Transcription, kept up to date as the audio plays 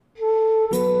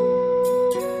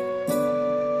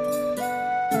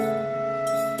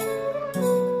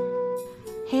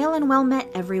and well met,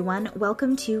 everyone.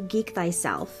 Welcome to Geek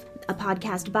Thyself, a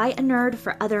podcast by a nerd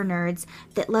for other nerds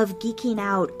that love geeking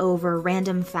out over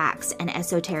random facts and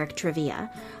esoteric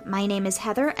trivia. My name is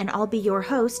Heather, and I'll be your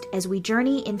host as we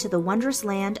journey into the wondrous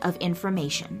land of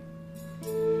information.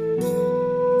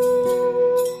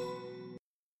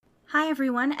 Hi,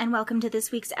 everyone, and welcome to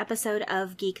this week's episode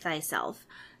of Geek Thyself.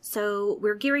 So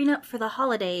we're gearing up for the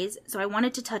holidays, so I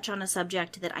wanted to touch on a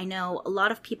subject that I know a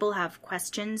lot of people have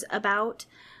questions about,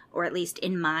 or at least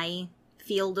in my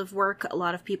field of work, a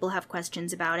lot of people have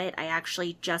questions about it. I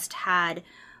actually just had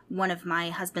one of my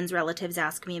husband's relatives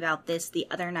ask me about this the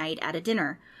other night at a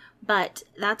dinner. But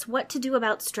that's what to do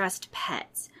about stressed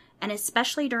pets. And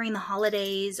especially during the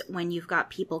holidays, when you've got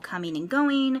people coming and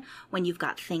going, when you've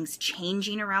got things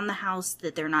changing around the house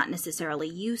that they're not necessarily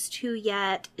used to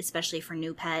yet, especially for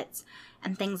new pets,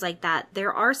 and things like that,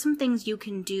 there are some things you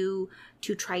can do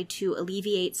to try to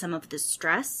alleviate some of the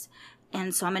stress.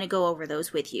 And so I'm going to go over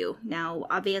those with you. Now,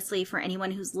 obviously, for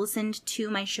anyone who's listened to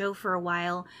my show for a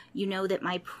while, you know that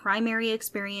my primary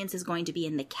experience is going to be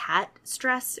in the cat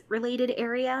stress-related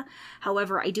area.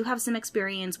 However, I do have some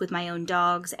experience with my own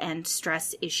dogs and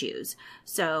stress issues.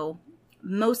 So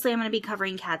mostly I'm going to be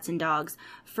covering cats and dogs.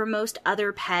 For most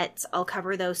other pets, I'll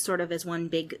cover those sort of as one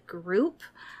big group.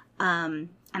 And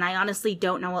I honestly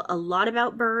don't know a lot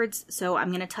about birds, so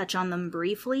I'm going to touch on them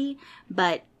briefly,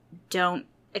 but don't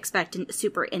expect a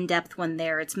super in-depth one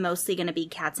there. It's mostly going to be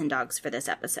cats and dogs for this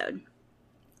episode.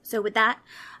 So with that,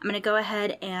 I'm going to go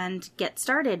ahead and get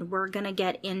started. We're going to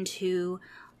get into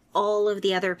all of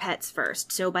the other pets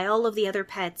first. So by all of the other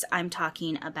pets, I'm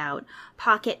talking about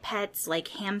pocket pets like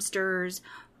hamsters,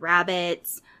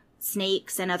 rabbits,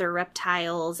 snakes, and other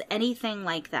reptiles, anything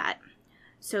like that.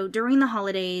 So during the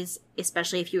holidays,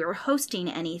 especially if you are hosting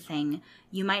anything,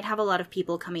 you might have a lot of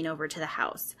people coming over to the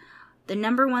house. The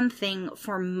number one thing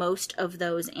for most of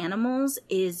those animals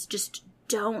is just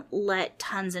don't let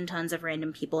tons and tons of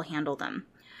random people handle them.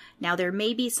 Now, there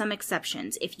may be some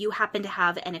exceptions. If you happen to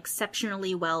have an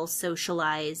exceptionally well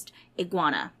socialized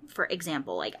iguana, for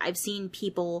example, like I've seen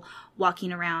people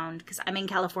walking around, because I'm in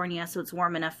California, so it's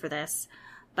warm enough for this,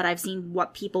 but I've seen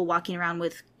people walking around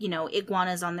with,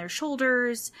 iguanas on their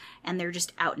shoulders, and they're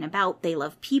just out and about. They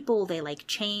love people. They like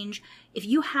change. If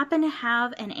you happen to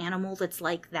have an animal that's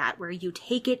like that, where you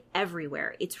take it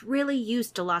everywhere, it's really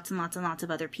used to lots and lots and lots of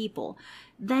other people,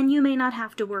 then you may not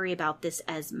have to worry about this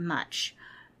as much.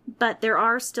 But there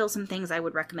are still some things I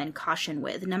would recommend caution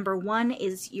with. Number one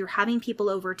is you're having people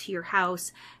over to your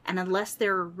house, and unless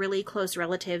they're really close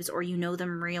relatives or you know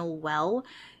them real well,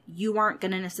 you aren't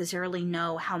going to necessarily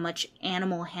know how much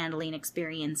animal handling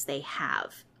experience they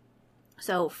have.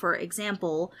 So, for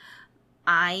example,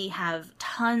 I have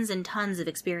tons and tons of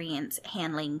experience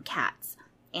handling cats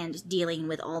and dealing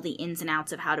with all the ins and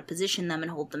outs of how to position them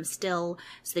and hold them still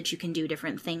so that you can do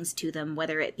different things to them,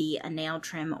 whether it be a nail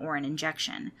trim or an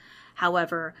injection.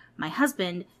 However, my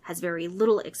husband has very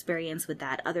little experience with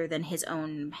that other than his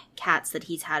own cats that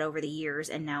he's had over the years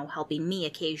and now helping me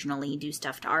occasionally do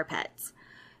stuff to our pets.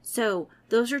 So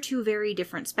those are two very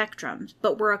different spectrums,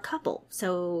 but we're a couple.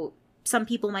 So some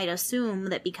people might assume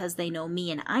that because they know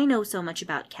me and I know so much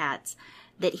about cats,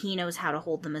 that he knows how to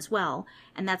hold them as well,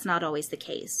 and that's not always the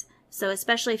case. So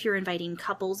especially if you're inviting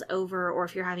couples over or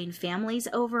if you're having families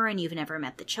over and you've never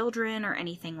met the children or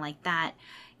anything like that,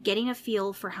 getting a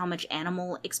feel for how much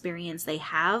animal experience they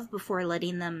have before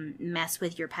letting them mess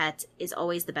with your pets is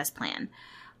always the best plan.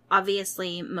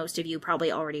 Obviously, most of you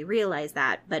probably already realize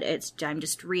that, but I'm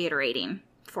just reiterating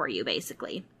for you,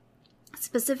 basically.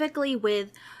 Specifically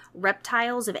with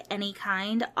reptiles of any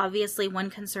kind, obviously one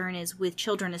concern is with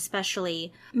children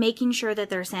especially, making sure that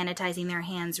they're sanitizing their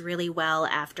hands really well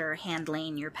after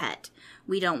handling your pet.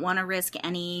 We don't want to risk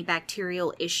any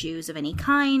bacterial issues of any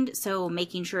kind, so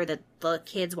making sure that the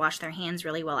kids wash their hands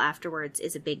really well afterwards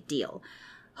is a big deal.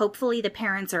 Hopefully the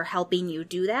parents are helping you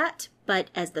do that, but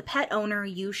as the pet owner,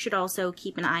 you should also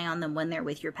keep an eye on them when they're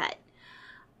with your pet.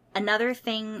 Another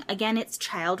thing, again, it's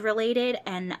child-related,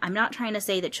 and I'm not trying to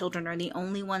say that children are the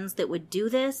only ones that would do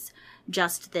this,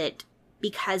 just that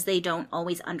because they don't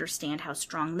always understand how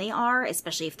strong they are,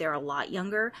 especially if they're a lot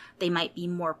younger, they might be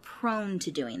more prone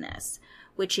to doing this,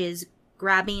 which is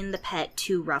grabbing the pet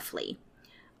too roughly.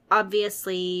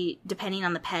 Obviously, depending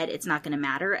on the pet, it's not going to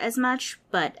matter as much,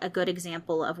 but a good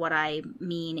example of what I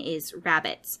mean is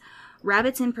rabbits.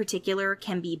 Rabbits in particular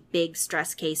can be big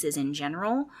stress cases in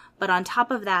general, but on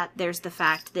top of that, there's the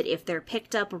fact that if they're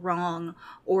picked up wrong,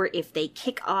 or if they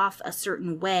kick off a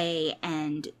certain way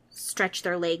and stretch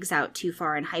their legs out too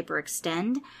far and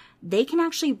hyperextend, they can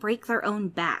actually break their own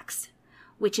backs.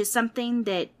 which is something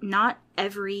that not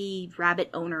every rabbit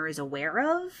owner is aware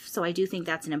of. So I do think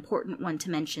that's an important one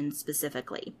to mention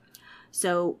specifically.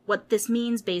 So what this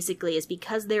means basically is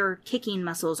because their kicking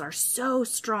muscles are so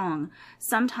strong,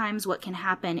 sometimes what can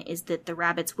happen is that the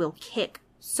rabbits will kick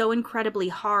so incredibly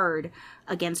hard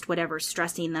against whatever's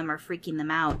stressing them or freaking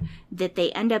them out that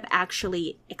they end up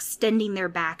actually extending their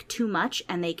back too much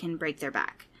and they can break their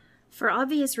back. For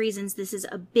obvious reasons, this is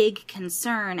a big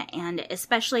concern, and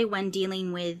especially when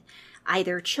dealing with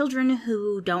either children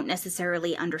who don't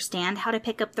necessarily understand how to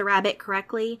pick up the rabbit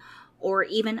correctly, or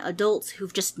even adults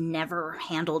who've just never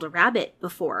handled a rabbit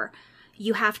before.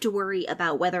 You have to worry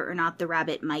about whether or not the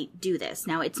rabbit might do this.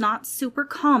 Now, it's not super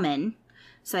common,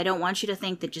 so I don't want you to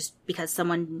think that just because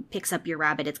someone picks up your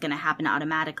rabbit, it's going to happen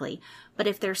automatically. But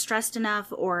if they're stressed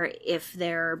enough, or if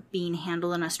they're being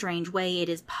handled in a strange way, it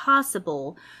is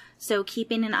possible. So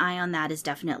keeping an eye on that is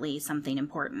definitely something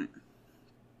important.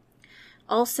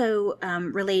 Also,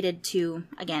 related to,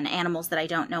 again, animals that I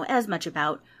don't know as much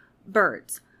about,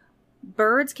 birds.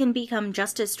 Birds can become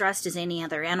just as stressed as any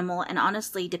other animal, and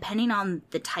honestly, depending on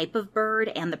the type of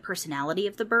bird and the personality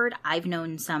of the bird, I've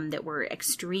known some that were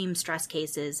extreme stress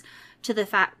cases to the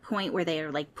point where they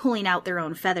are like pulling out their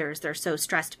own feathers. They're so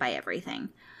stressed by everything.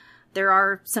 There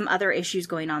are some other issues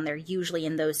going on there usually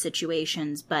in those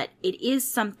situations, but it is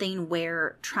something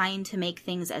where trying to make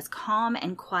things as calm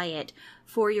and quiet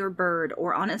for your bird,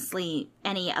 or honestly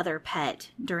any other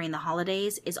pet during the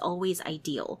holidays, is always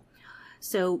ideal.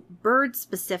 So bird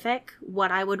specific,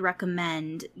 what I would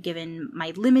recommend, given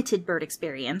my limited bird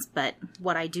experience, but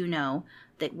what I do know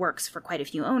that works for quite a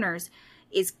few owners,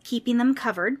 is keeping them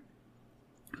covered.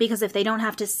 Because if they don't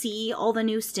have to see all the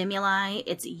new stimuli,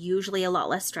 it's usually a lot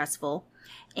less stressful.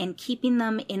 And keeping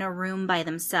them in a room by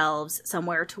themselves,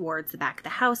 somewhere towards the back of the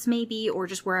house maybe, or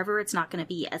just wherever it's not going to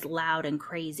be as loud and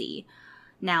crazy.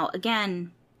 Now,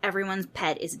 again, everyone's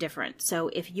pet is different. So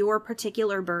if your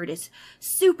particular bird is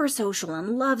super social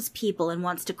and loves people and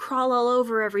wants to crawl all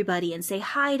over everybody and say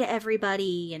hi to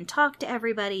everybody and talk to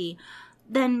everybody,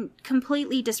 then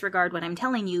completely disregard what I'm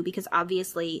telling you, because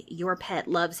obviously your pet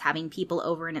loves having people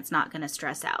over and it's not going to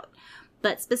stress out.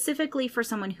 But specifically for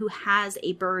someone who has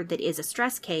a bird that is a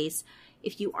stress case,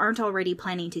 if you aren't already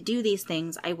planning to do these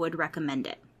things, I would recommend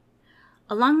it.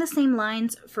 Along the same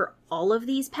lines, for all of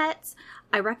these pets,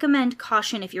 I recommend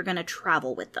caution if you're going to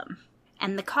travel with them.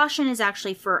 And the caution is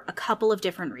actually for a couple of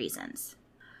different reasons.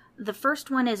 The first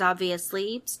one is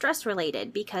obviously stress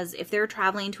related, because if they're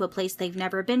traveling to a place they've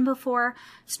never been before,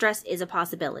 stress is a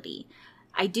possibility.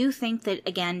 I do think that,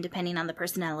 again, depending on the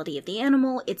personality of the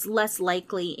animal, it's less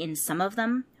likely in some of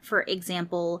them. For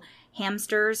example,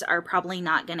 hamsters are probably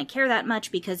not going to care that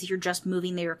much because you're just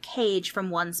moving their cage from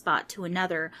one spot to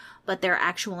another, but their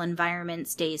actual environment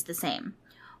stays the same.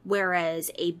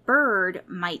 Whereas a bird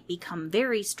might become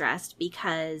very stressed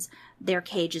because their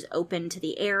cage is open to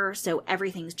the air, so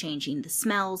everything's changing. The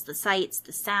smells, the sights,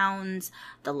 the sounds,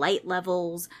 the light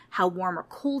levels, how warm or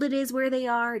cold it is where they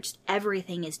are, just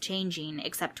everything is changing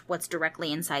except what's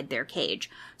directly inside their cage.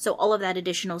 So all of that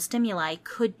additional stimuli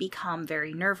could become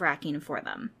very nerve-wracking for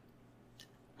them.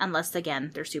 Unless,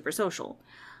 again, they're super social.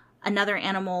 Another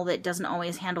animal that doesn't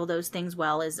always handle those things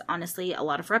well is, honestly, a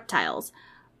lot of reptiles.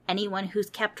 Anyone who's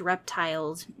kept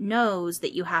reptiles knows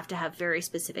that you have to have very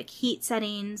specific heat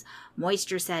settings,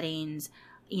 moisture settings.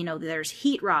 You know, there's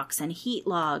heat rocks and heat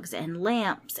logs and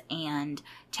lamps and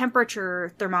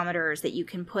temperature thermometers that you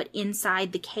can put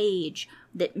inside the cage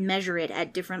that measure it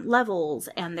at different levels.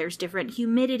 And there's different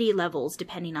humidity levels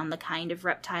depending on the kind of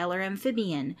reptile or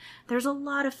amphibian. There's a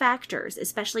lot of factors,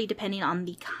 especially depending on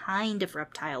the kind of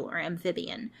reptile or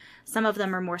amphibian. Some of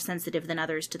them are more sensitive than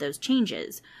others to those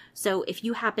changes. So if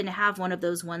you happen to have one of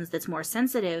those ones that's more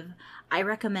sensitive, I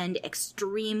recommend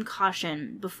extreme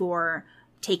caution before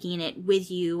taking it with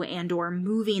you and or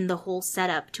moving the whole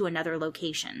setup to another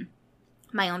location.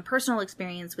 My own personal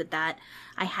experience with that,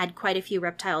 I had quite a few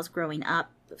reptiles growing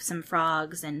up, some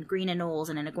frogs and green anoles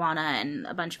and an iguana and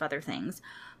a bunch of other things.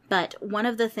 But one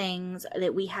of the things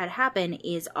that we had happen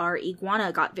is our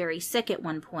iguana got very sick at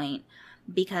one point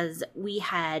because we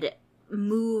had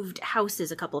moved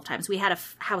houses a couple of times. We had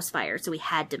a house fire, so we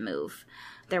had to move.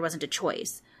 There wasn't a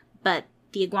choice. But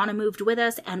the iguana moved with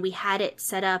us, and we had it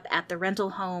set up at the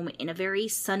rental home in a very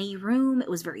sunny room. It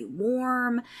was very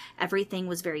warm. Everything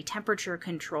was very temperature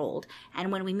controlled. And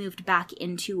when we moved back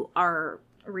into our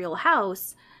real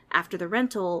house after the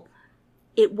rental,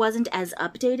 it wasn't as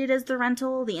updated as the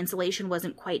rental. The insulation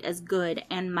wasn't quite as good.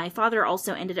 And my father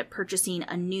also ended up purchasing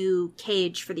a new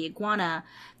cage for the iguana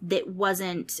that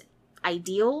wasn't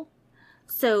ideal.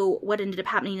 So what ended up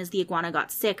happening is the iguana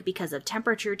got sick because of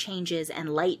temperature changes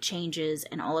and light changes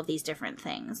and all of these different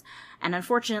things. And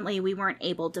unfortunately, we weren't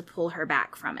able to pull her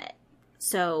back from it.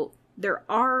 So there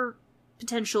are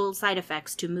potential side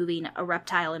effects to moving a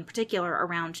reptile in particular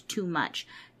around too much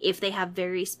if they have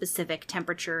very specific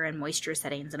temperature and moisture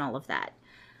settings and all of that.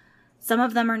 Some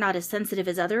of them are not as sensitive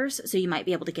as others, so you might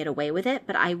be able to get away with it,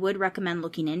 but I would recommend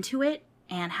looking into it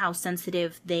and how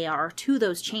sensitive they are to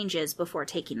those changes before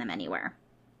taking them anywhere.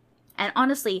 And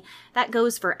honestly, that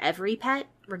goes for every pet,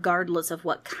 regardless of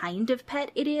what kind of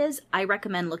pet it is. I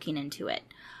recommend looking into it.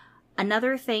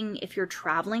 Another thing, if you're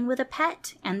traveling with a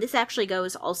pet, and this actually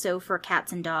goes also for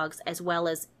cats and dogs as well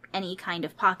as any kind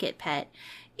of pocket pet,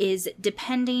 is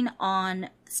depending on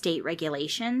state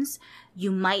regulations,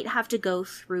 you might have to go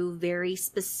through very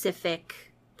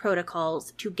specific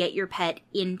protocols to get your pet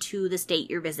into the state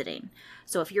you're visiting.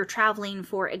 So if you're traveling,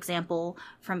 for example,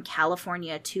 from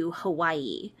California to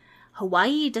Hawaii,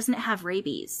 Hawaii doesn't have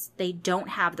rabies. They don't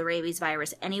have the rabies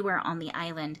virus anywhere on the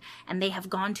island, and they have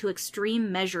gone to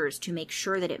extreme measures to make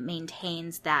sure that it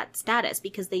maintains that status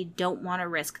because they don't want to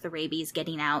risk the rabies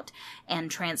getting out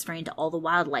and transferring to all the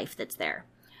wildlife that's there.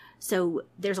 So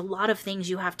there's a lot of things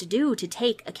you have to do to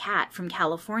take a cat from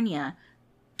California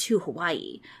to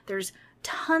Hawaii. There's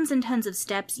tons and tons of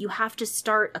steps. You have to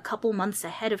start a couple months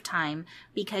ahead of time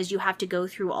because you have to go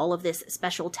through all of this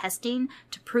special testing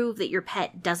to prove that your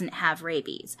pet doesn't have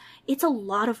rabies. It's a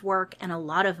lot of work and a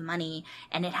lot of money,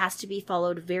 and it has to be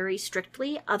followed very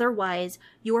strictly. Otherwise,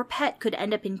 your pet could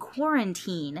end up in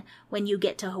quarantine when you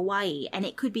get to Hawaii, and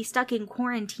it could be stuck in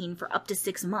quarantine for up to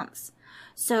 6 months.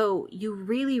 So you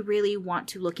really, really want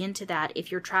to look into that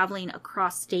if you're traveling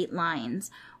across state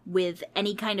lines with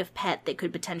any kind of pet that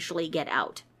could potentially get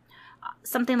out.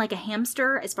 Something like a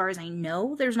hamster, as far as I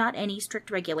know, there's not any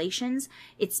strict regulations.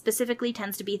 It specifically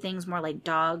tends to be things more like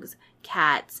dogs,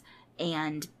 cats,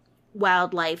 and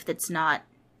wildlife that's not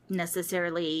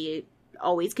necessarily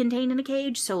always contained in a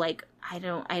cage. So like,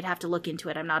 I'd have to look into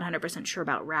it. I'm not 100% sure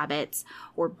about rabbits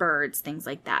or birds, things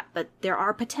like that. But there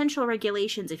are potential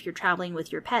regulations if you're traveling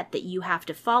with your pet that you have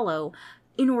to follow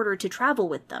in order to travel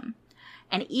with them.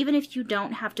 And even if you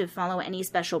don't have to follow any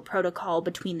special protocol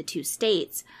between the two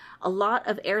states, a lot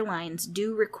of airlines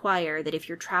do require that if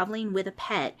you're traveling with a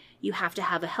pet, you have to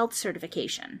have a health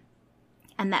certification.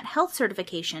 And that health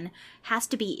certification has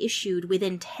to be issued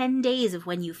within 10 days of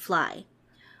when you fly.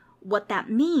 What that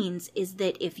means is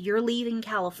that if you're leaving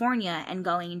California and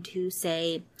going to,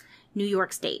 say, New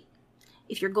York State,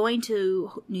 if you're going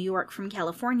to New York from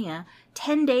California,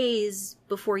 10 days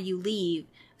before you leave,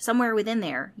 somewhere within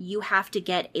there, you have to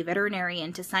get a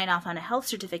veterinarian to sign off on a health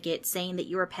certificate saying that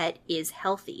your pet is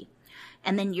healthy.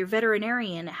 And then your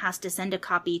veterinarian has to send a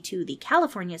copy to the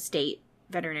California state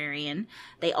veterinarian.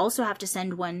 They also have to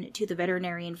send one to the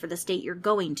veterinarian for the state you're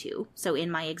going to. So in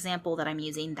my example that I'm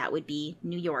using, that would be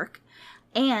New York.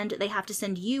 And they have to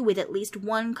send you with at least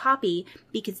one copy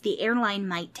because the airline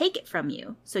might take it from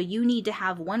you. So you need to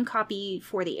have one copy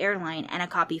for the airline and a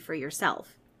copy for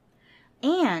yourself.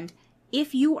 And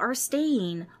if you are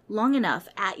staying long enough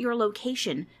at your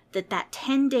location that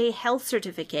 10-day health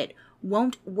certificate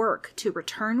won't work to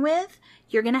return with,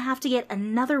 you're going to have to get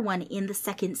another one in the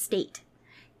second state.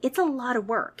 It's a lot of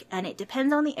work, and it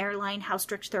depends on the airline how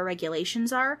strict their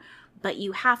regulations are, but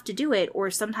you have to do it, or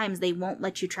sometimes they won't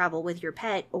let you travel with your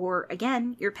pet, or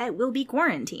again, your pet will be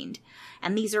quarantined.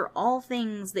 And these are all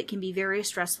things that can be very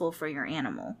stressful for your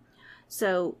animal.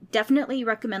 So definitely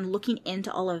recommend looking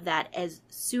into all of that as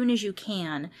soon as you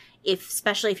can,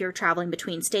 especially if you're traveling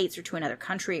between states or to another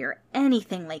country or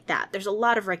anything like that. There's a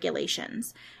lot of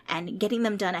regulations, and getting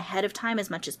them done ahead of time as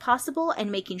much as possible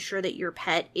and making sure that your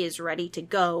pet is ready to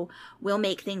go will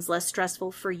make things less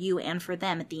stressful for you and for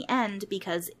them at the end,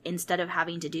 because instead of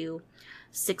having to do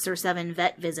 6 or 7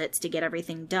 vet visits to get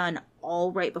everything done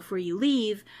all right before you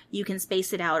leave, you can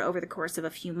space it out over the course of a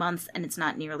few months and it's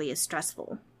not nearly as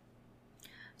stressful.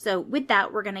 So with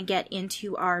that, we're going to get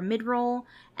into our mid-roll,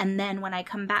 and then when I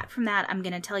come back from that, I'm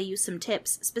going to tell you some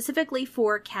tips specifically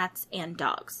for cats and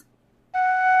dogs.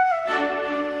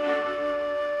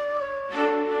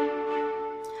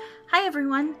 Hi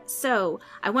everyone! So,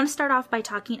 I want to start off by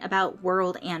talking about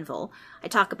World Anvil. I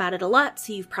talk about it a lot,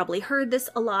 so you've probably heard this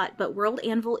a lot, but World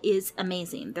Anvil is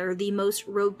amazing. They're the most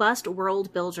robust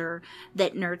world builder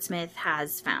that Nerdsmith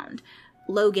has found.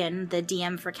 Logan, the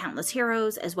DM for Countless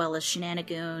Heroes, as well as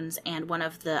Shenanigoons, and one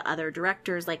of the other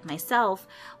directors like myself,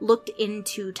 looked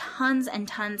into tons and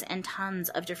tons and tons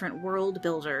of different world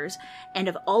builders, and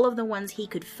of all of the ones he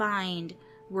could find,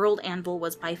 World Anvil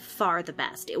was by far the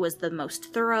best. It was the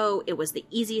most thorough, it was the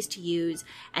easiest to use,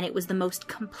 and it was the most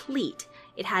complete.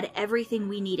 It had everything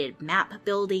we needed. Map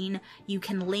building, you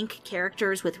can link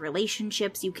characters with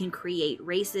relationships, you can create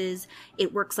races.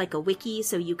 It works like a wiki,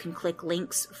 so you can click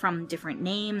links from different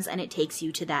names and it takes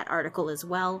you to that article as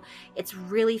well. It's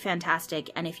really fantastic,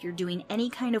 and if you're doing any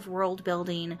kind of world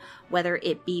building, whether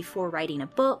it be for writing a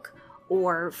book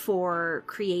or for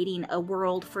creating a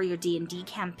world for your D&D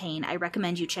campaign, I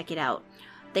recommend you check it out.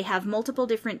 They have multiple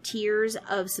different tiers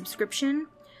of subscription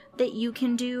that you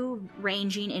can do,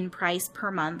 ranging in price per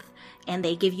month, and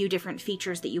they give you different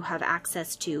features that you have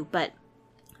access to, but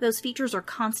those features are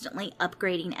constantly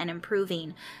upgrading and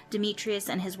improving. Demetrius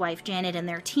and his wife Janet and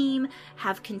their team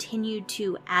have continued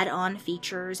to add on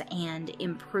features and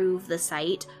improve the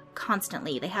site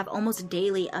constantly. They have almost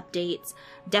daily updates,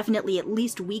 definitely at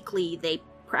least weekly. They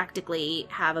practically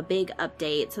have a big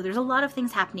update. So there's a lot of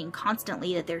things happening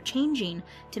constantly that they're changing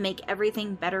to make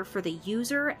everything better for the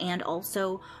user and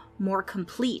also more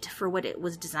complete for what it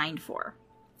was designed for.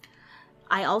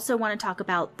 I also want to talk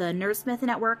about the Nerdsmith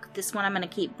Network. This one I'm going to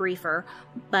keep briefer,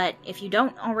 but if you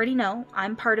don't already know,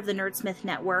 I'm part of the Nerdsmith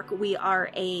Network. We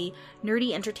are a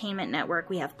nerdy entertainment network.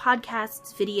 We have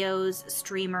podcasts, videos,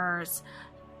 streamers,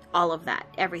 all of that,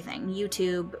 everything.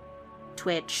 YouTube,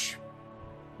 Twitch,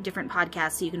 different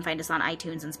podcasts, so you can find us on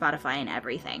iTunes and Spotify and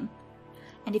everything.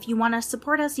 And if you want to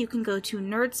support us, you can go to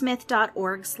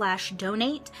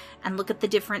nerdsmith.org/donate and look at the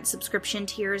different subscription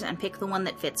tiers and pick the one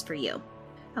that fits for you.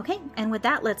 Okay, and with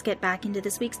that, let's get back into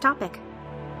this week's topic.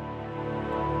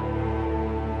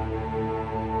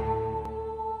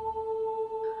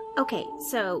 Okay,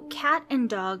 so cat and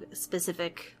dog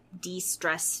specific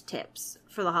de-stress tips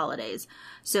for the holidays.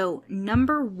 So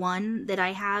number one that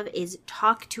I have is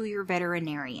talk to your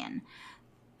veterinarian.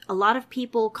 A lot of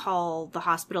people call the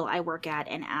hospital I work at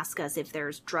and ask us if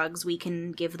there's drugs we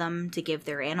can give them to give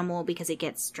their animal because it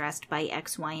gets stressed by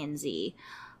X, Y, and Z.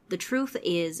 The truth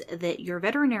is that your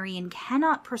veterinarian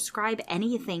cannot prescribe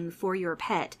anything for your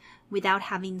pet without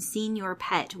having seen your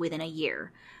pet within a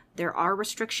year. There are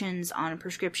restrictions on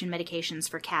prescription medications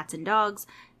for cats and dogs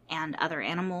and other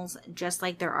animals, just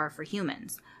like there are for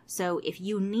humans. So if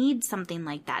you need something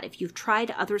like that, if you've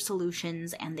tried other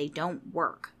solutions and they don't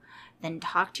work, then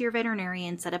talk to your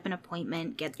veterinarian, set up an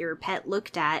appointment, get your pet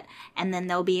looked at, and then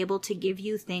they'll be able to give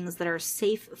you things that are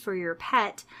safe for your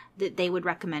pet that they would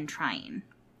recommend trying.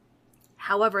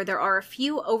 However, there are a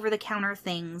few over-the-counter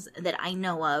things that I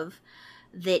know of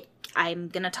that I'm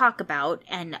going to talk about,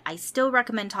 and I still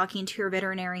recommend talking to your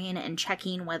veterinarian and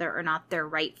checking whether or not they're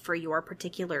right for your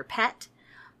particular pet.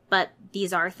 But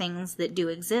these are things that do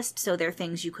exist, so they're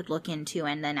things you could look into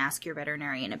and then ask your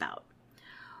veterinarian about.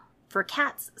 For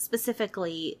cats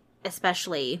specifically,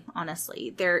 especially,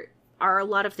 honestly, there are a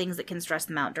lot of things that can stress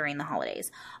them out during the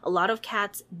holidays. A lot of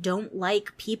cats don't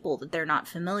like people that they're not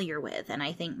familiar with, and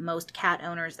I think most cat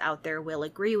owners out there will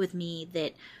agree with me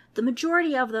that the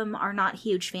majority of them are not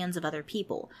huge fans of other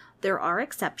people. There are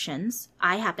exceptions.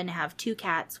 I happen to have 2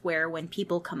 cats where when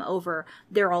people come over,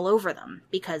 they're all over them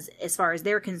because as far as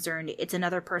they're concerned, it's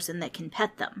another person that can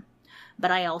pet them.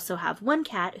 But I also have 1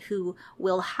 cat who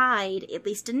will hide, at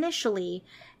least initially,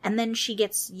 and then she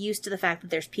gets used to the fact that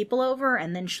there's people over,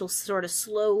 and then she'll sort of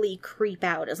slowly creep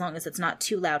out as long as it's not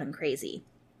too loud and crazy.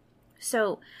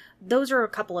 So those are a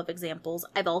couple of examples.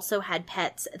 I've also had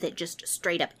pets that just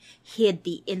straight up hid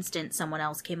the instant someone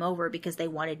else came over because they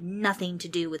wanted nothing to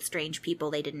do with strange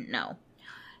people they didn't know.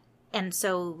 And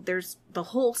so there's the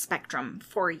whole spectrum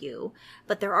for you.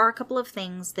 But there are a couple of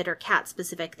things that are cat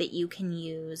specific that you can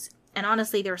use. And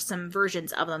honestly, there's some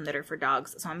versions of them that are for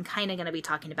dogs. So I'm kind of going to be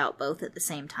talking about both at the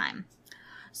same time.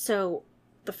 So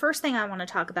the first thing I want to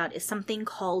talk about is something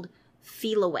called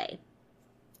Feel Away.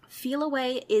 Feel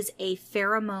Away is a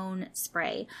pheromone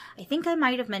spray. I think I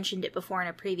might have mentioned it before in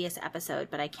a previous episode,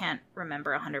 but I can't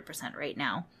remember 100% right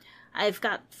now. I've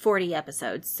got 40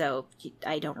 episodes, so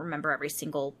I don't remember every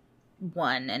single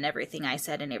one and everything I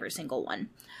said in every single one.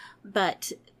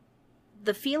 But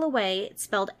the Feel Away, it's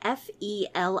spelled Feliway.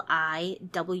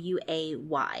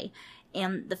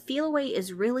 And the Feel Away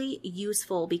is really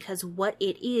useful because what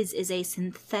it is a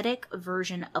synthetic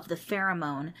version of the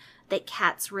pheromone that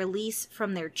cats release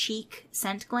from their cheek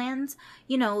scent glands.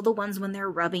 You know, the ones when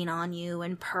they're rubbing on you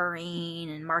and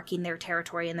purring and marking their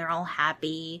territory and they're all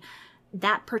happy.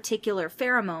 That particular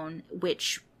pheromone,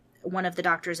 which one of the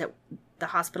doctors at the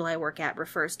hospital I work at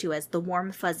refers to as the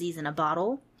warm fuzzies in a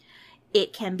bottle.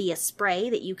 It can be a spray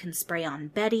that you can spray on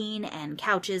bedding and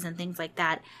couches and things like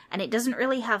that, and it doesn't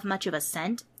really have much of a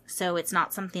scent, so it's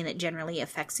not something that generally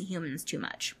affects humans too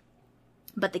much.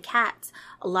 But the cats,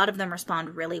 a lot of them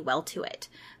respond really well to it.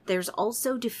 There's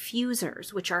also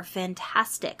diffusers, which are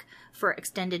fantastic for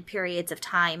extended periods of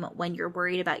time when you're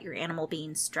worried about your animal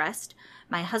being stressed.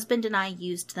 My husband and I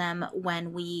used them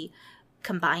when we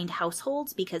combined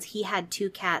households because he had 2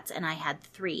 cats and I had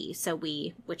 3. So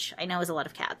which I know is a lot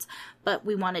of cats, but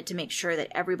we wanted to make sure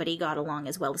that everybody got along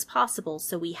as well as possible.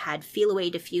 So we had feel-away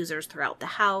diffusers throughout the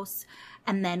house.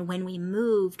 And then when we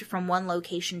moved from one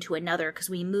location to another, because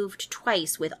we moved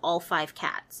twice with all 5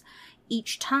 cats,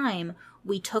 each time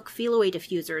we took feel-away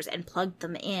diffusers and plugged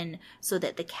them in so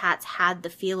that the cats had the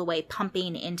feel-away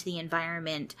pumping into the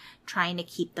environment, trying to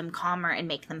keep them calmer and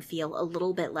make them feel a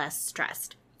little bit less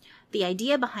stressed. The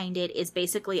idea behind it is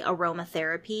basically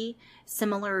aromatherapy,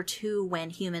 similar to when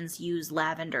humans use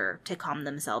lavender to calm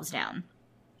themselves down,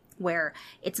 where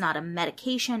it's not a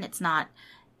medication, it's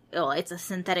a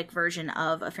synthetic version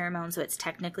of a pheromone, so it's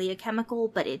technically a chemical,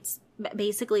 but it's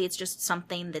just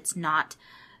something that's not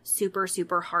super,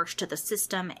 super harsh to the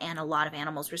system, and a lot of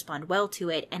animals respond well to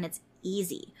it, and it's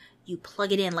easy. You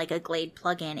plug it in like a Glade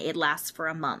plug-in, it lasts for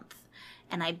a month.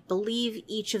 And I believe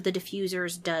each of the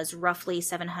diffusers does roughly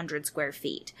 700 square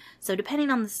feet. So depending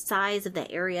on the size of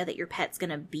the area that your pet's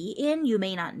going to be in, you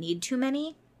may not need too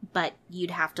many, but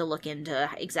you'd have to look into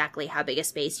exactly how big a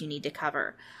space you need to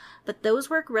cover. But those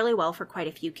work really well for quite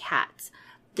a few cats.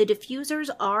 The diffusers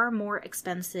are more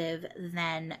expensive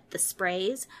than the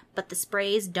sprays, but the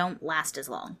sprays don't last as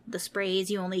long. The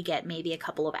sprays you only get maybe a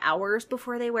couple of hours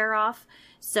before they wear off.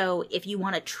 So if you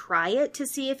want to try it to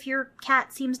see if your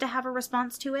cat seems to have a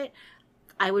response to it,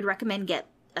 I would recommend get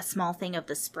a small thing of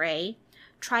the spray.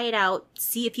 Try it out,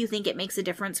 see if you think it makes a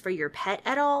difference for your pet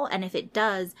at all, and if it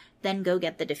does, then go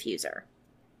get the diffuser.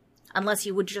 Unless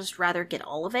you would just rather get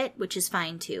all of it, which is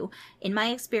fine too. In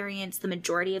my experience, the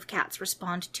majority of cats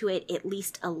respond to it at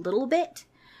least a little bit,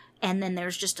 and then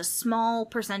there's just a small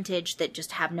percentage that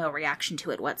just have no reaction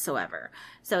to it whatsoever.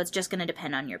 So it's just going to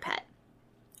depend on your pet.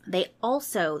 The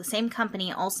same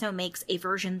company also makes a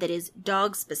version that is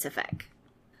dog-specific.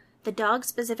 The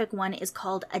dog-specific one is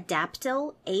called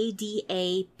Adaptil,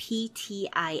 Adaptil.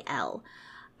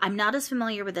 I'm not as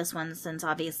familiar with this one since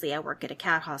obviously I work at a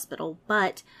cat hospital,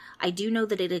 but I do know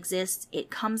that it exists. It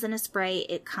comes in a spray,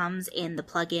 it comes in the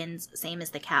plugins, same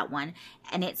as the cat one,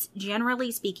 and it's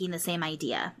generally speaking the same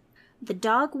idea. The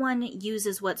dog one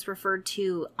uses what's referred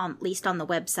to, at least on the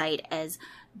website, as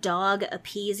dog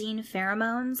appeasing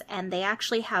pheromones, and they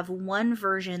actually have one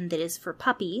version that is for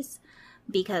puppies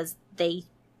because they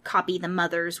copy the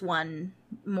mother's one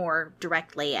more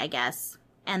directly, I guess.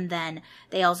 And then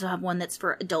they also have one that's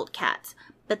for adult cats.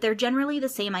 But they're generally the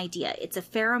same idea. It's a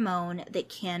pheromone that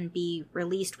can be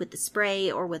released with the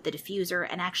spray or with the diffuser.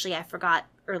 And actually, I forgot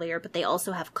earlier, but they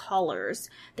also have collars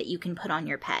that you can put on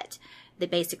your pet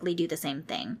that basically do the same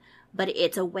thing. But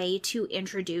it's a way to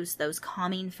introduce those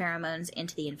calming pheromones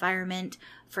into the environment.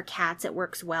 For cats, it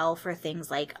works well for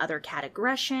things like other cat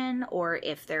aggression, or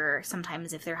if they're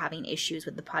having issues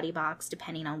with the potty box,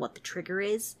 depending on what the trigger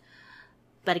is.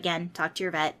 But again, talk to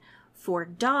your vet. For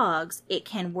dogs, it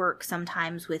can work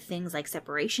sometimes with things like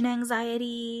separation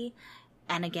anxiety,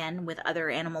 and again, with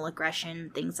other animal aggression,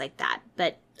 things like that.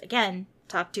 But again,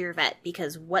 talk to your vet,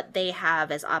 because what they have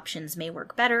as options may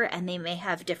work better, and they may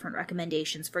have different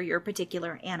recommendations for your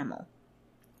particular animal.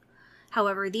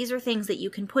 However, these are things that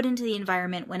you can put into the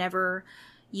environment whenever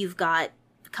you've got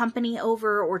company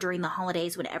over or during the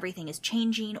holidays when everything is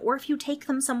changing, or if you take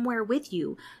them somewhere with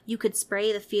you, you could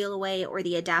spray the Feel Away or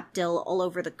the Adaptil all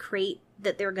over the crate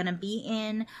that they're going to be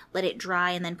in, let it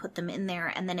dry, and then put them in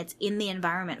there, and then it's in the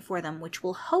environment for them, which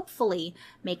will hopefully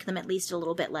make them at least a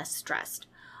little bit less stressed.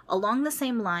 Along the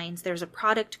same lines, there's a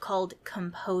product called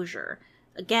Composure.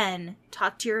 Again,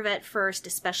 talk to your vet first,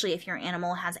 especially if your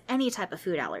animal has any type of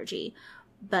food allergy.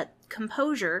 But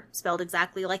Composure, spelled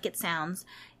exactly like it sounds,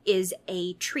 is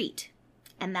a treat.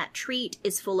 And that treat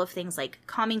is full of things like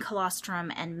calming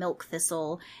colostrum and milk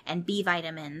thistle and B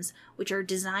vitamins, which are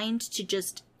designed to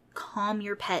just calm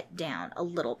your pet down a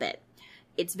little bit.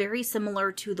 It's very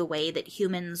similar to the way that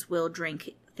humans will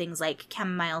drink things like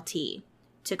chamomile tea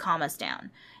to calm us down.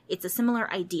 It's a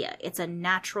similar idea. It's a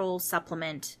natural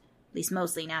supplement, at least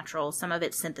mostly natural. Some of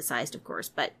it's synthesized, of course,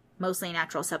 but mostly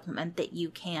natural supplement that you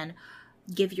can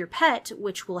give your pet,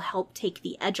 which will help take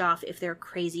the edge off if they're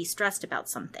crazy stressed about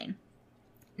something.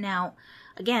 Now,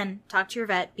 again, talk to your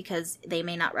vet because they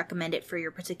may not recommend it for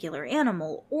your particular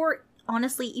animal, or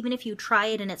honestly, even if you try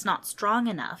it and it's not strong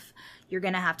enough, you're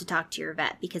going to have to talk to your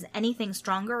vet because anything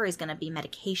stronger is going to be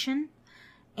medication,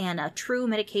 and a true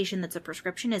medication that's a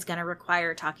prescription is going to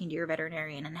require talking to your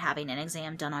veterinarian and having an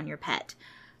exam done on your pet.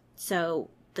 So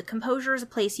the Composure is a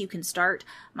place you can start.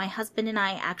 My husband and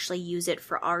I actually use it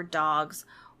for our dogs.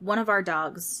 One of our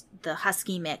dogs, the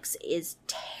Husky mix, is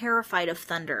terrified of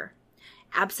thunder.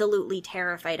 Absolutely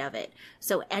terrified of it.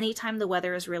 So anytime the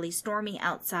weather is really stormy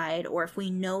outside, or if we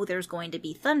know there's going to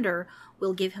be thunder,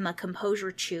 we'll give him a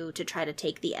Composure chew to try to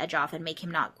take the edge off and make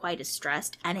him not quite as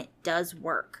stressed, and it does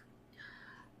work.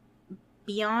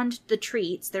 Beyond the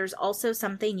treats, there's also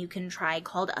something you can try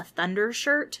called a Thunder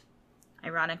Shirt,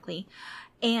 ironically.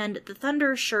 And the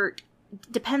Thunder Shirt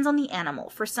depends on the animal.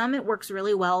 For some, it works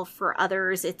really well. For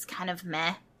others, it's kind of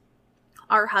meh.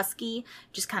 Our Husky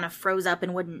just kind of froze up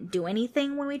and wouldn't do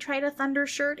anything when we tried a Thunder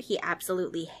Shirt. He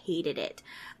absolutely hated it.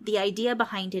 The idea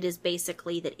behind it is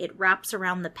basically that it wraps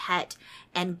around the pet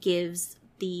and gives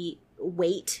the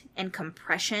weight and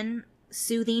compression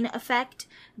soothing effect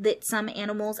that some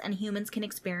animals and humans can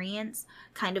experience,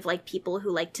 kind of like people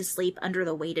who like to sleep under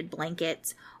the weighted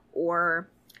blankets, or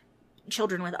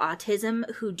children with autism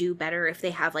who do better if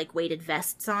they have like weighted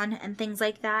vests on and things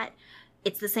like that.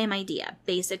 It's the same idea.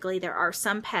 Basically, there are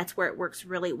some pets where it works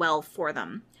really well for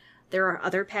them. There are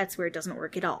other pets where it doesn't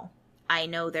work at all. I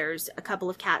know there's a couple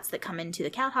of cats that come into the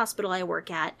cat hospital I work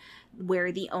at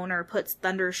where the owner puts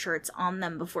Thunder Shirts on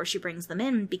them before she brings them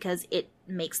in because it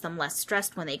makes them less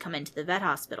stressed when they come into the vet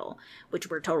hospital, which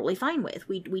we're totally fine with.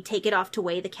 We take it off to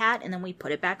weigh the cat and then we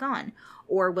put it back on.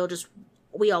 Or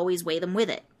we always weigh them with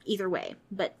it, either way,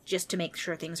 but just to make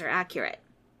sure things are accurate.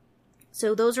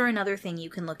 So those are another thing you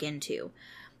can look into.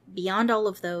 Beyond all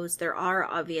of those, there are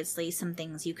obviously some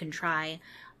things you can try.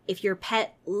 If your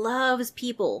pet loves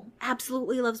people,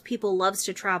 absolutely loves people, loves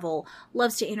to travel,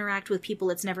 loves to interact with people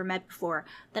it's never met before,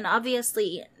 then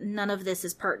obviously none of this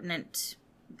is pertinent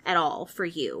at all for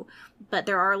you. But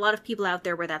there are a lot of people out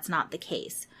there where that's not the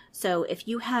case. So if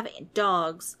you have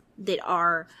dogs that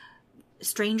are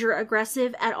stranger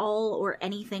aggressive at all or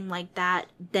anything like that,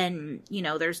 then,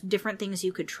 there's different things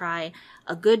you could try.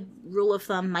 A good rule of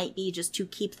thumb might be just to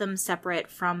keep them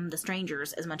separate from the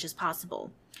strangers as much as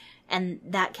possible. And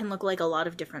that can look like a lot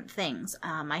of different things.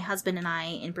 My husband and I,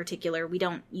 in particular, we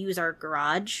don't use our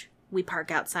garage. We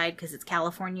park outside because it's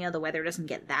California. The weather doesn't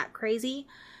get that crazy.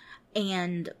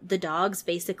 And the dogs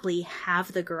basically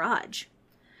have the garage.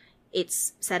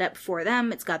 It's set up for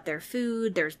them. It's got their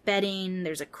food. There's bedding.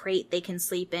 There's a crate they can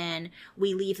sleep in.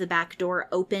 We leave the back door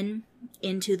open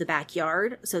into the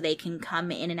backyard so they can come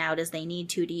in and out as they need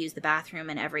to use the bathroom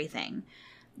and everything.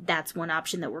 That's one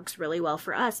option that works really well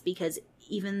for us because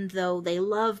even though they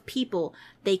love people,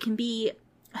 they can be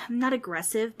not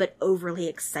aggressive, but overly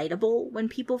excitable when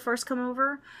people first come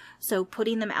over. So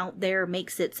putting them out there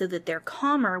makes it so that they're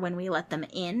calmer when we let them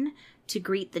in to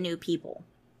greet the new people.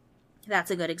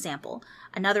 That's a good example.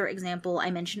 Another example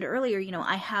I mentioned earlier,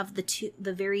 I have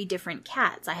the very different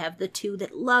cats. I have the two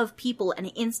that love people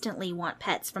and instantly want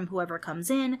pets from whoever comes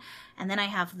in. And then I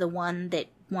have the one that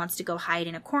wants to go hide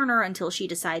in a corner until she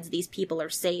decides these people are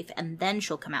safe and then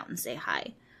she'll come out and say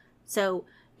hi. So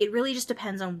it really just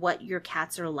depends on what your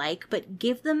cats are like, but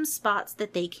give them spots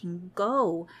that they can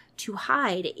go to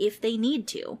hide if they need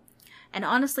to. And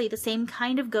honestly, the same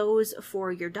kind of goes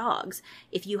for your dogs.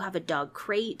 If you have a dog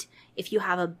crate, if you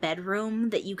have a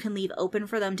bedroom that you can leave open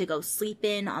for them to go sleep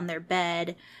in on their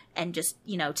bed and just,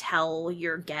 tell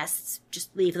your guests,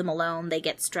 just leave them alone. They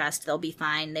get stressed. They'll be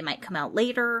fine. They might come out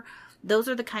later. Those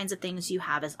are the kinds of things you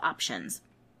have as options.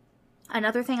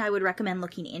 Another thing I would recommend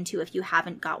looking into if you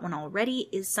haven't got one already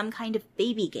is some kind of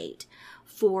baby gate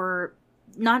for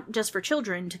not just for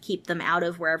children to keep them out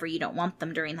of wherever you don't want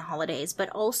them during the holidays, but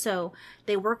also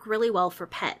they work really well for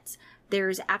pets.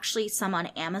 There's actually some on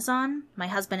Amazon. My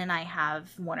husband and I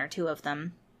have one or two of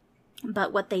them.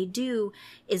 But what they do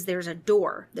is there's a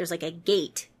door. There's like a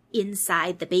gate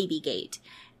inside the baby gate.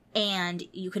 And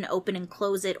you can open and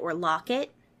close it or lock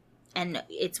it. And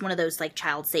it's one of those like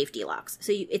child safety locks.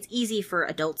 So it's easy for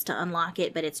adults to unlock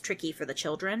it, but it's tricky for the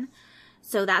children.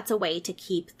 So that's a way to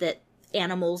keep the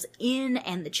animals in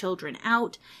and the children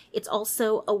out. It's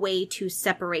also a way to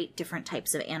separate different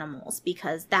types of animals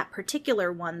because that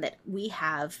particular one that we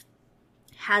have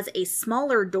has a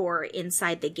smaller door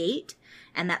inside the gate,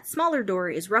 and that smaller door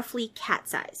is roughly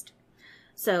cat-sized.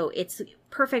 So it's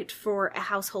perfect for a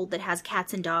household that has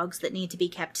cats and dogs that need to be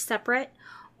kept separate,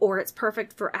 or it's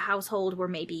perfect for a household where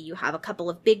maybe you have a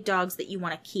couple of big dogs that you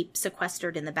want to keep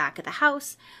sequestered in the back of the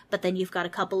house, but then you've got a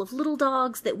couple of little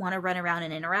dogs that want to run around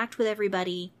and interact with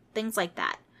everybody, things like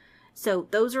that. So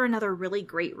those are another really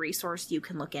great resource you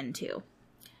can look into.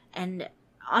 And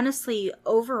honestly,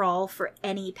 overall, for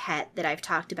any pet that I've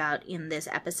talked about in this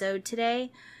episode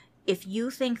today, if you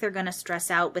think they're going to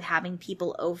stress out with having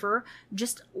people over,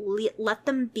 just let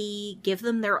them be, give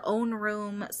them their own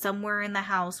room somewhere in the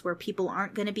house where people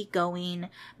aren't going to be going.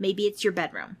 Maybe it's your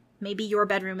bedroom. Maybe your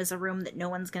bedroom is a room that no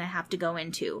one's going to have to go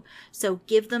into. So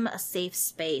give them a safe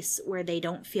space where they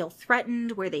don't feel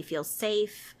threatened, where they feel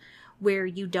safe, where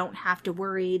you don't have to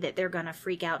worry that they're going to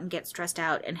freak out and get stressed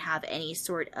out and have any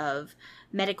sort of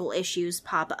medical issues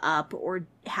pop up or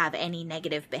have any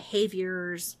negative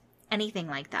behaviors, anything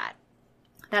like that.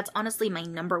 That's honestly my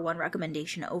number one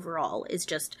recommendation overall, is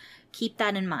just keep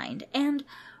that in mind and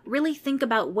really think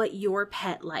about what your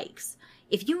pet likes.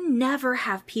 If you never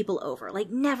have people over, like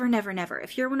never,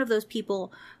 if you're one of those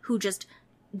people who just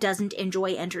doesn't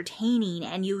enjoy entertaining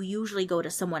and you usually go to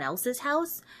someone else's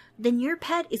house, then your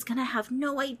pet is going to have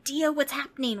no idea what's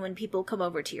happening when people come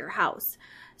over to your house.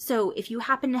 So if you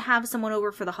happen to have someone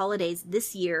over for the holidays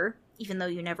this year, even though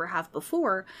you never have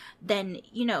before, then,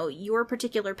 your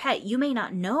particular pet, you may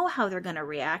not know how they're going to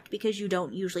react because you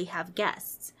don't usually have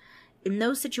guests. In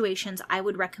those situations, I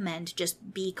would recommend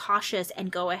just be cautious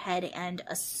and go ahead and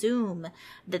assume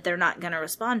that they're not going to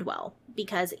respond well,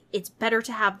 because it's better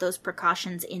to have those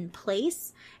precautions in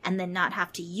place and then not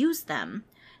have to use them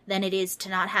than it is to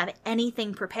not have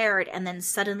anything prepared and then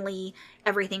suddenly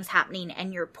everything's happening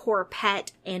and your poor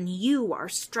pet and you are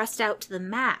stressed out to the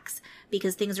max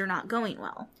because things are not going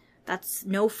well. That's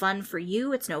no fun for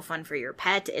you. It's no fun for your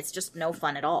pet. It's just no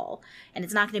fun at all. And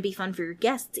it's not going to be fun for your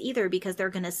guests either, because they're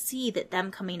going to see that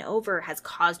them coming over has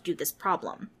caused you this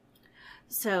problem.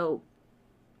 So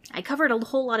I covered a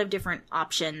whole lot of different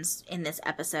options in this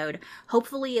episode.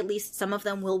 Hopefully at least some of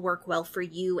them will work well for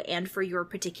you and for your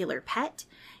particular pet.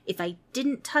 If I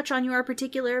didn't touch on your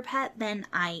particular pet, then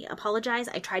I apologize.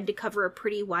 I tried to cover a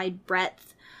pretty wide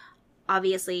breadth.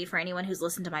 Obviously, for anyone who's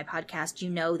listened to my podcast, you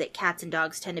know that cats and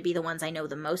dogs tend to be the ones I know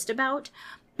the most about,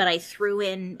 but I threw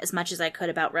in as much as I could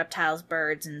about reptiles,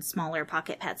 birds, and smaller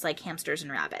pocket pets like hamsters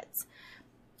and rabbits.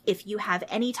 If you have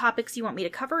any topics you want me to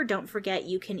cover, don't forget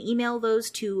you can email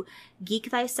those to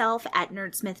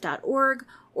geekthyself@nerdsmith.org,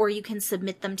 or you can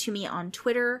submit them to me on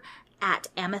Twitter at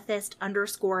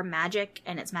amethyst_magic,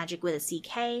 and it's magic with a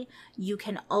CK. You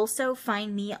can also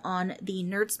find me on the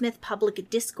Nerdsmith public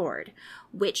Discord,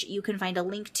 which you can find a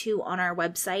link to on our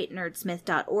website,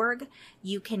 nerdsmith.org.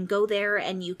 You can go there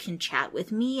and you can chat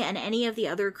with me and any of the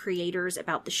other creators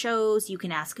about the shows. You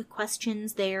can ask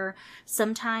questions there.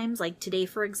 Sometimes, like today,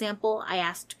 for example, I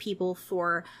asked people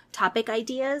for topic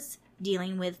ideas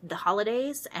dealing with the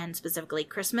holidays and specifically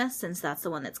Christmas, since that's the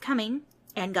one that's coming,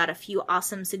 and got a few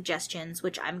awesome suggestions,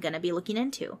 which I'm going to be looking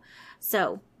into.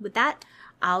 So with that,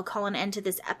 I'll call an end to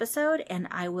this episode, and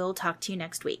I will talk to you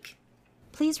next week.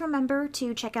 Please remember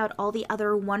to check out all the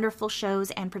other wonderful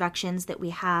shows and productions that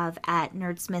we have at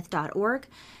nerdsmith.org.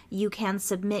 You can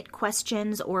submit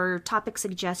questions or topic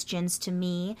suggestions to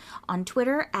me on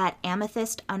Twitter at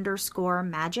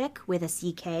amethyst_magic with a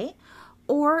CK,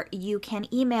 or you can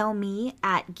email me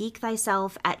at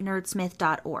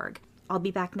geekthyself@nerdsmith.org. I'll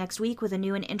be back next week with a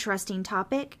new and interesting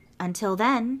topic. Until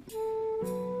then,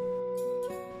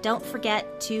 don't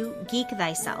forget to geek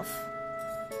thyself.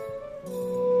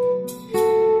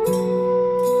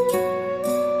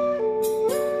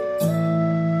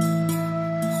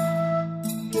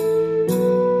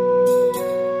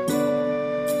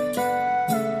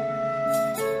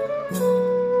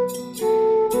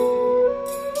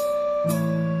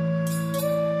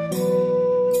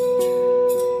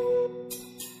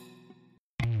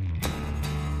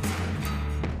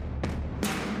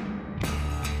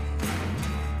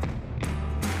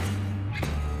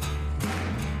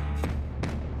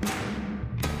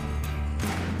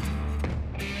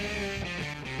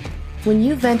 When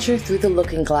you venture through the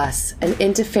looking glass and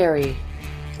into Fairy,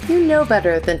 you know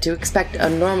better than to expect a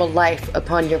normal life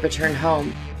upon your return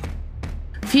home.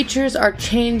 Futures are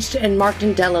changed and marked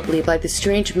indelibly by the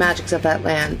strange magics of that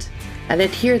land, and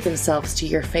adhere themselves to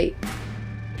your fate.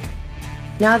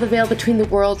 Now the veil between the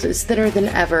worlds is thinner than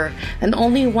ever, and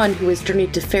only one who has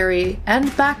journeyed to Fairy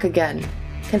and back again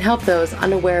can help those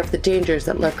unaware of the dangers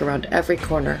that lurk around every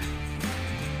corner.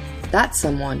 That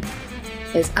someone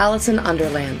is Alison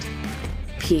Underland,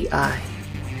 P.I.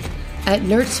 at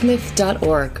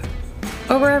nerdsmith.org,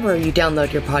 or wherever you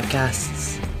download your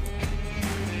podcasts.